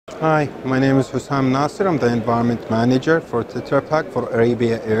Hi, my name is Hussam Nasser. I'm the Environment Manager for Tetra Pak for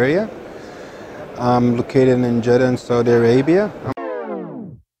Arabia area. I'm located in Jeddah in Saudi Arabia.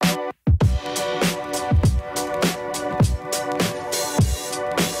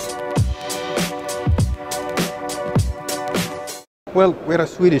 Well, we're a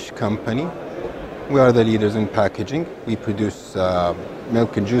Swedish company. We are the leaders in packaging. We produce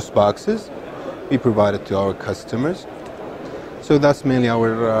milk and juice boxes. We provide it to our customers. So that's mainly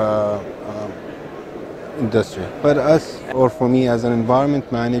our industry. But for me as an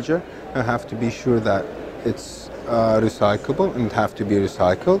environment manager, I have to be sure that it's recyclable and have to be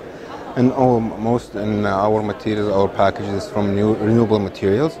recycled. And most in our materials, our packages from renewable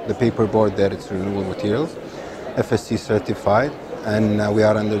materials. The paperboard there, it's renewable materials, FSC certified. And we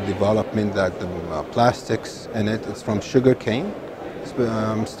are under development that the plastics in it's from sugar cane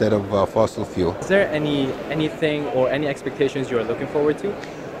instead of fossil fuel. Is there anything or any expectations you are looking forward to?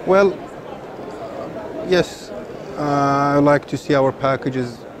 Well, yes, I like to see our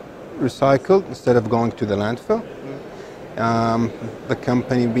packages recycled instead of going to the landfill. The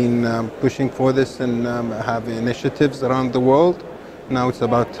company been pushing for this and have initiatives around the world. Now it's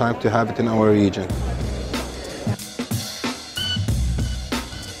about time to have it in our region.